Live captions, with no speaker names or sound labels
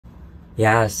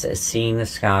Yes, seeing the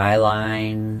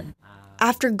skyline.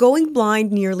 After going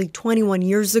blind nearly 21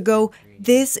 years ago,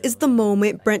 this is the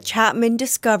moment Brent Chapman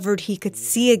discovered he could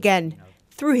see again,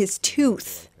 through his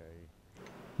tooth.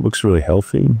 Looks really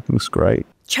healthy, looks great.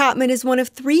 Chapman is one of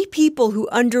 3 people who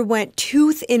underwent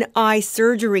tooth and eye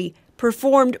surgery,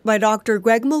 performed by Dr.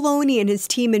 Greg Maloney and his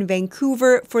team in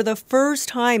Vancouver for the first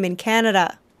time in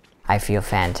Canada. I feel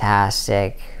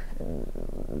fantastic.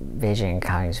 Vision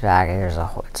comes back.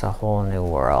 It's a whole new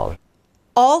world.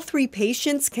 All 3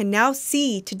 patients can now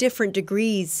see to different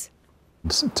degrees.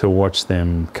 To watch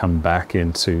them come back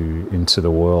into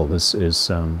the world it's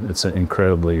an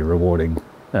incredibly rewarding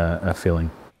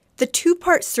feeling. The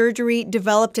 2-part surgery,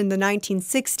 developed in the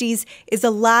 1960s, is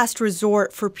a last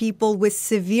resort for people with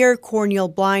severe corneal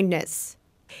blindness.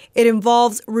 It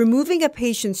involves removing a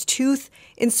patient's tooth,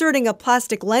 inserting a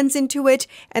plastic lens into it,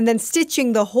 and then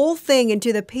stitching the whole thing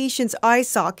into the patient's eye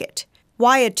socket.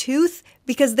 Why a tooth?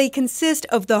 Because they consist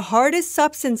of the hardest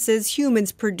substances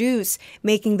humans produce,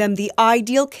 making them the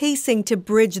ideal casing to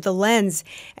bridge the lens,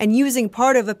 and using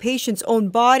part of a patient's own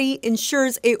body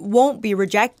ensures it won't be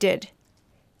rejected.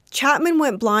 Chapman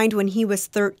went blind when he was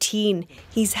 13.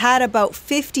 He's had about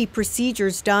 50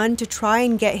 procedures done to try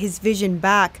and get his vision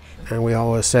back. And we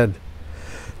always said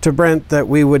to Brent that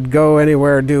we would go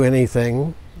anywhere, do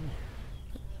anything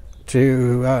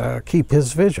to keep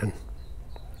his vision.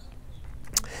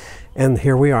 And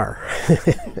here we are.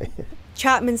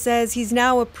 Chapman says he's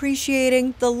now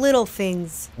appreciating the little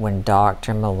things. When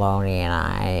Dr. Maloney and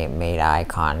I made eye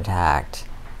contact,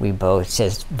 we both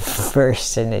just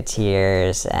burst into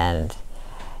tears, and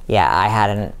yeah, I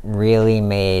hadn't really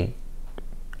made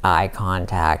eye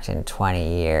contact in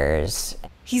 20 years.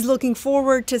 He's looking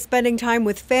forward to spending time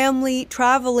with family,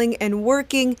 traveling and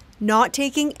working, not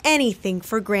taking anything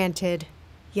for granted.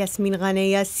 Yasmin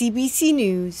Ranea, CBC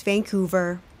News,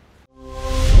 Vancouver.